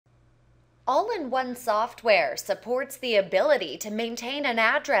All-in-One software supports the ability to maintain an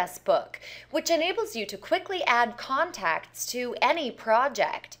address book, which enables you to quickly add contacts to any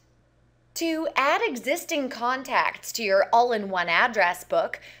project. To add existing contacts to your All-in-One address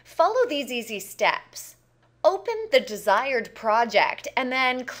book, follow these easy steps. Open the desired project and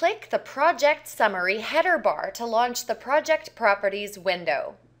then click the Project Summary header bar to launch the Project Properties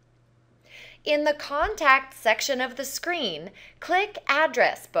window. In the Contact section of the screen, click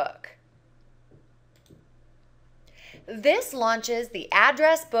Address Book. This launches the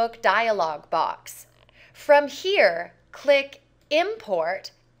Address Book dialog box. From here, click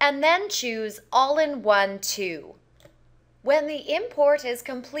Import and then choose All-in-One 2. When the import is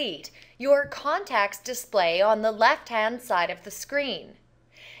complete, your contacts display on the left-hand side of the screen.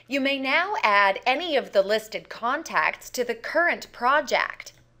 You may now add any of the listed contacts to the current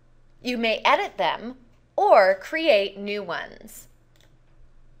project. You may edit them or create new ones.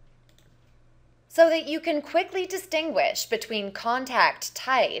 So that you can quickly distinguish between contact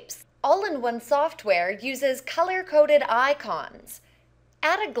types, All-in-One software uses color-coded icons.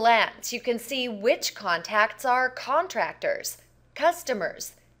 At a glance, you can see which contacts are contractors,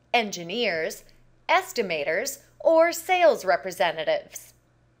 customers, engineers, estimators, or sales representatives.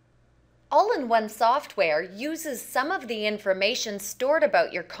 All-in-One software uses some of the information stored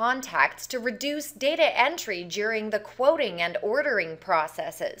about your contacts to reduce data entry during the quoting and ordering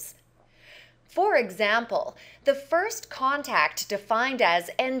processes. For example, the first contact defined as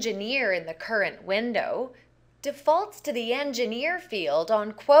engineer in the current window defaults to the engineer field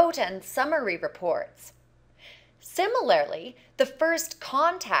on quote and summary reports. Similarly, the first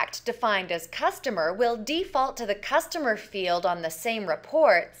contact defined as customer will default to the customer field on the same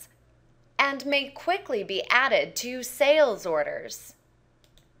reports and may quickly be added to sales orders.